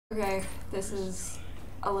Okay, this is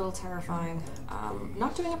a little terrifying.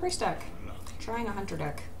 Not doing a priest deck. Trying a hunter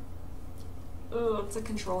deck. Ugh, it's a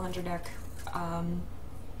control hunter deck.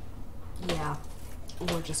 Yeah,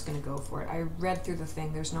 we're just gonna go for it. I read through the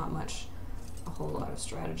thing, there's not much, a whole lot of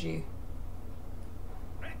strategy.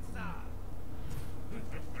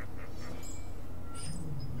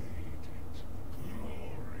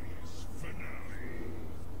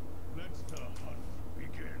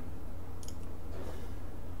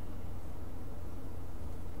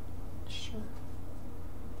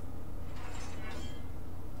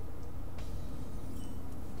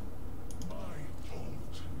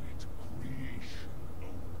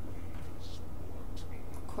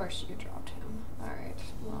 Of course you dropped him. Alright,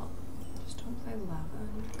 well, just don't play lava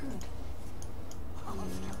and you're good.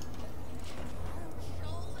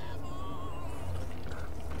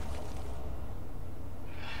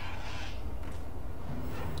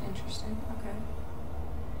 Interesting, okay.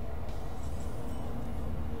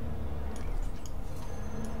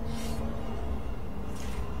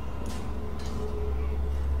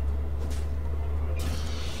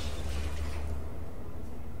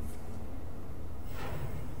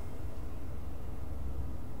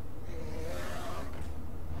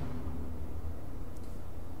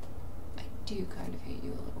 I do kind of hate you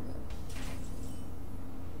a little bit.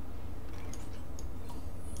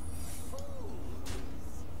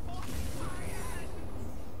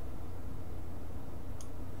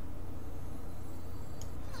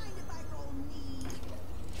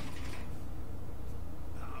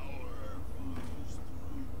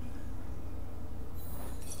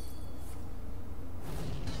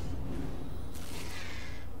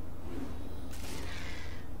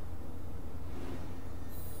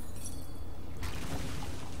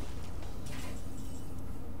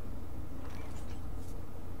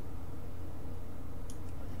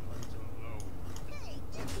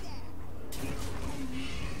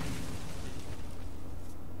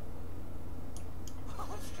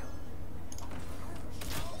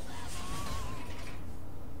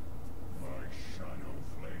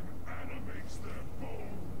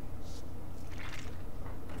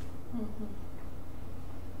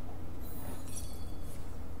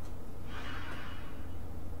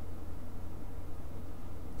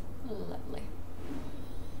 Lovely.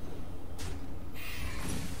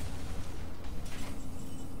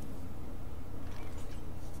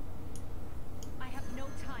 I have no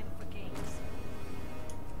time for games.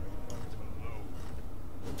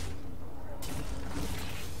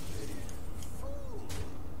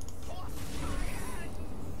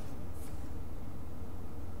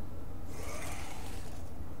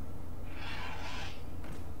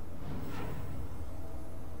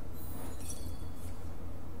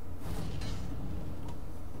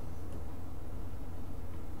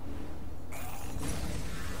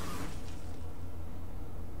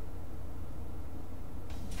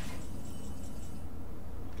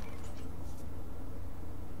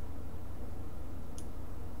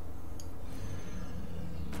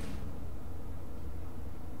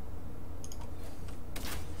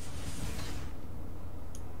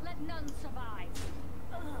 None survive.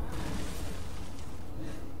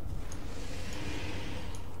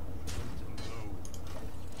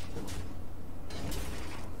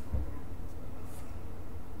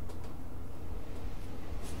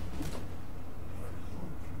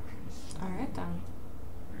 All right then.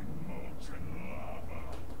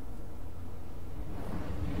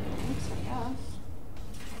 Thanks, I guess.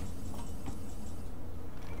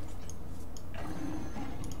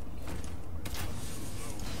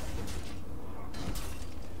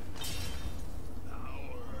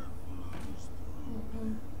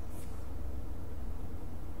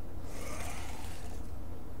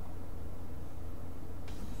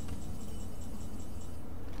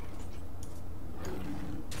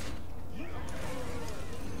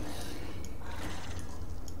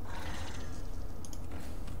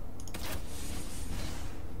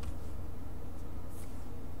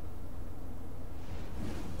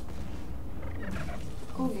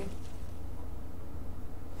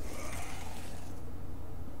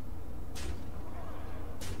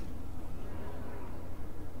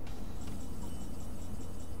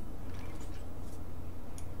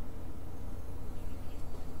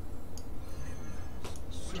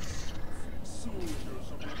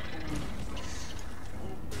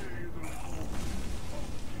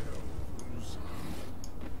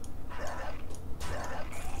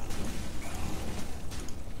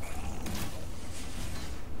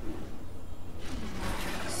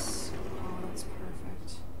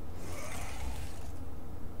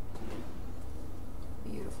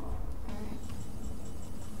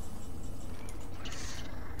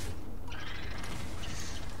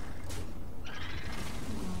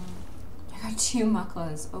 2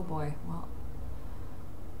 Muklas. Oh boy. Well.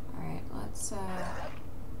 Alright, let's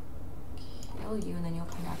kill you and then you'll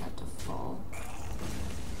come back up to full.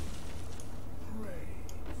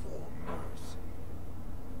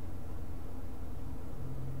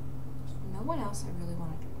 No one else I really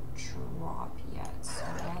want to drop yet, so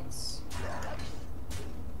let's...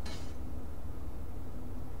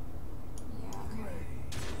 Yeah, okay.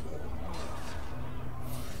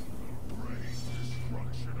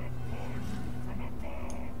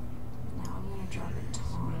 Now I'm gonna drop a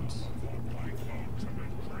taunt.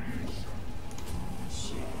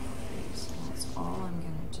 So that's all I'm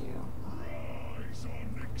gonna do.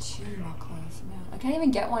 2 Muklas. No, I can't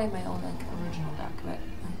even get one in my own like original deck, but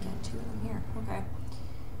I get 2 of them here. Okay.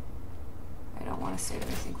 I don't want to say that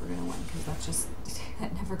I think we're gonna win because that's just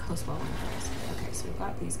that never goes well when it goes. Okay, so we've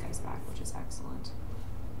got these guys back, which is excellent.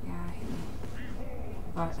 Yeah, I hate me.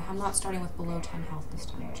 But I'm not starting with below 10 health this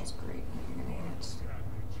time, which is great. You're gonna hit.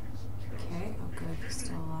 Okay. Oh, good. He's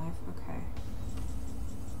still alive. Okay.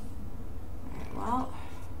 Alright, well.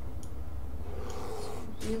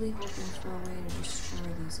 Really hoping for a way to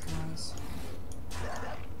destroy these guys.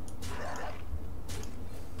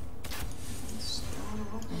 Just throw a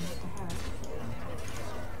weapon, what the heck?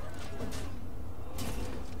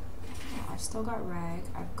 Oh, I've still got Rag.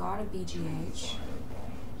 I've got a BGH.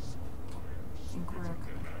 I think we're...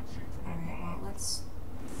 Alright, well, let's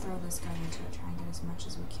throw this guy into it, try and get as much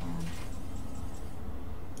as we can.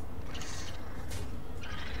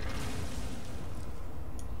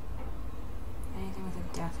 Anything with a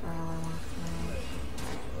death rattle I want to throw.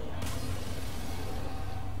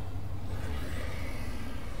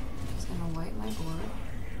 Just gonna wipe my board.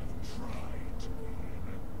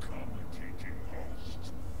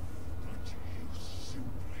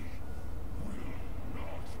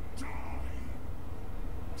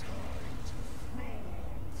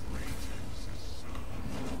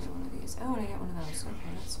 One of these. Oh, and I get one of those.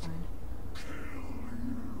 Okay, that's fine.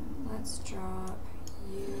 Let's drop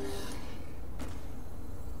you.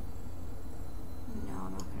 No,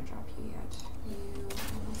 I'm not going to drop you yet. You,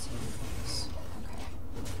 let's see this. Okay.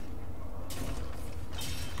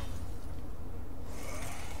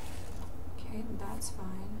 Okay, that's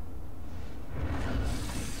fine. I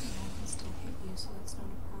can still hit you, so that's not a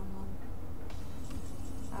problem.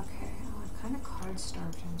 Okay, oh, I've kind of card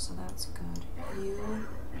starved him, so that's good. You.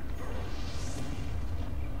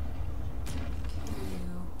 Kill you.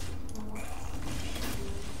 Oh,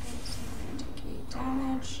 so I'm going to take 8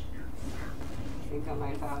 damage. I think I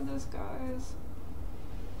might have this, guys.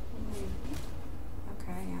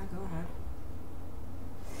 Okay, yeah, go ahead.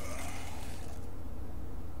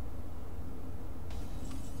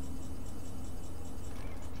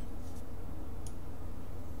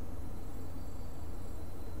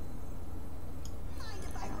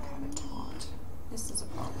 I don't have a taunt. This is a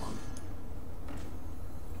problem.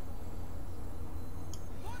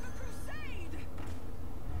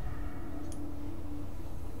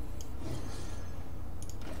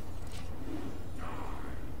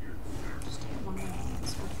 Just hit one of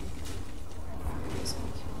these. Okay. Is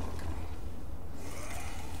gonna kill that guy.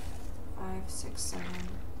 5, 6, 7,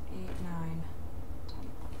 8, 9, 10.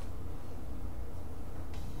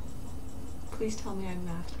 Please tell me I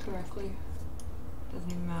mathed correctly. Doesn't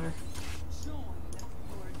even matter.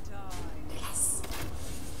 Yes!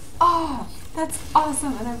 Oh, that's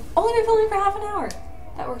awesome! And I've only been filming for half an hour.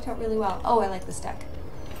 That worked out really well. Oh, I like this deck.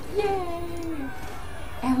 Yay!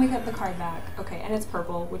 And we got the card back. Okay, and it's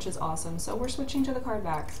purple, which is awesome. So we're switching to the card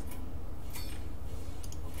back.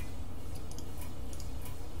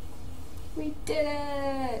 We did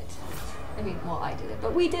it! I mean, well, I did it,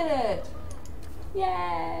 but we did it!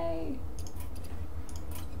 Yay!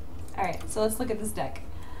 Alright, so let's look at this deck.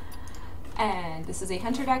 And this is a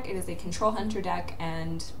hunter deck, it is a control hunter deck,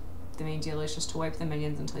 and the main deal is just to wipe the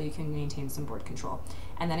minions until you can maintain some board control.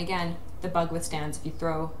 And then again, the bug withstands if you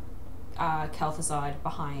throw Kel'Thuzad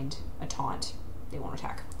behind a taunt, they won't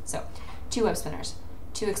attack. So, 2 web spinners,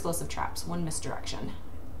 2 explosive traps, 1 misdirection,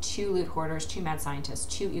 2 loot hoarders, 2 mad scientists,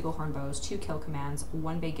 2 eagle horn bows, 2 kill commands,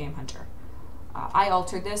 1 big game hunter. I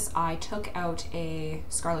altered this. I took out a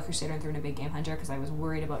Scarlet Crusader and threw in a big game hunter because I was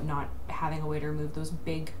worried about not having a way to remove those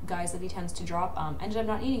big guys that he tends to drop. Ended up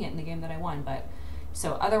not needing it in the game that I won, but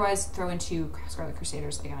so otherwise throw in 2 Scarlet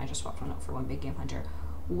Crusaders. Again, I just swapped one out for 1 big game hunter,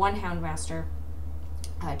 1 Houndmaster,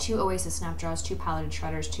 2 Oasis Snapjaws, 2 Paladin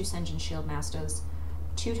Shredders, 2 Sen'jin Shield Masters,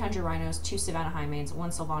 2 Tundra Rhinos, 2 Savannah Highmanes, 1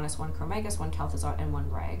 Sylvanas, 1 Chromagus, 1 Kel'Thuzad, and 1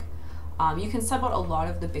 Rag. You can sub out a lot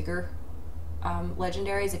of the bigger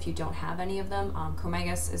legendaries if you don't have any of them.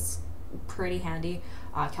 Chromagus is pretty handy.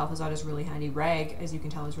 Kel'Thuzad is really handy. Rag, as you can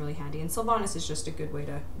tell, is really handy. And Sylvanas is just a good way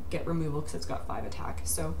to get removal because it's got 5 attack.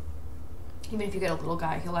 So even if you get a little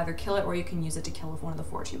guy, he'll either kill it or you can use it to kill one of the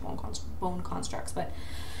 4/2 bone constructs. But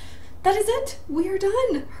that is it. We are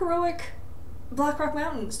done. Heroic Blackrock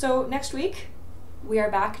Mountain. So next week, we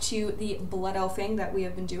are back to the Blood Elfing that we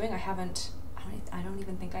have been doing. I don't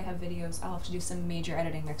even think I have videos. I'll have to do some major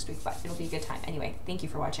editing next week, but it'll be a good time. Anyway, thank you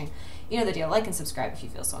for watching. You know the deal. Like and subscribe if you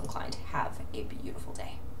feel so inclined. Have a beautiful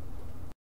day.